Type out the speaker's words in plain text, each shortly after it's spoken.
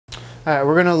All right,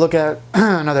 we're going to look at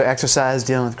another exercise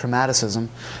dealing with chromaticism.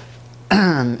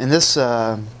 In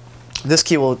this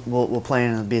key we'll play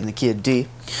in, be in the key of D.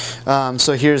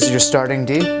 So here's your starting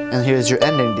D, and here's your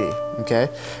ending D. Okay,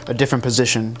 a different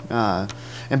position.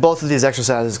 And both of these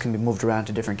exercises can be moved around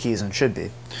to different keys and should be.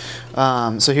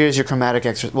 So here's your chromatic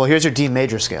exercise. Well, here's your D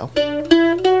major scale.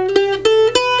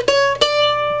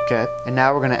 Okay, and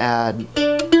now we're going to add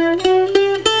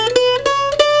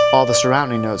all the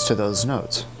surrounding notes to those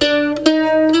notes.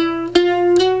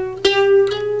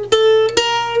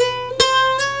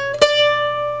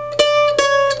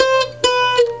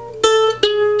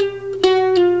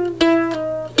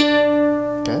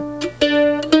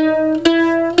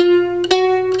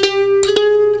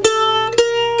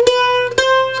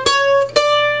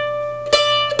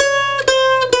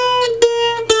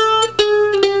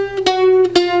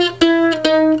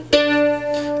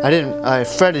 I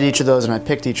fretted each of those and I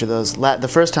picked each of those. The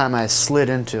first time I slid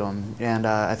into them, and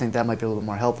I think that might be a little bit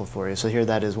more helpful for you. So here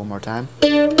that is one more time.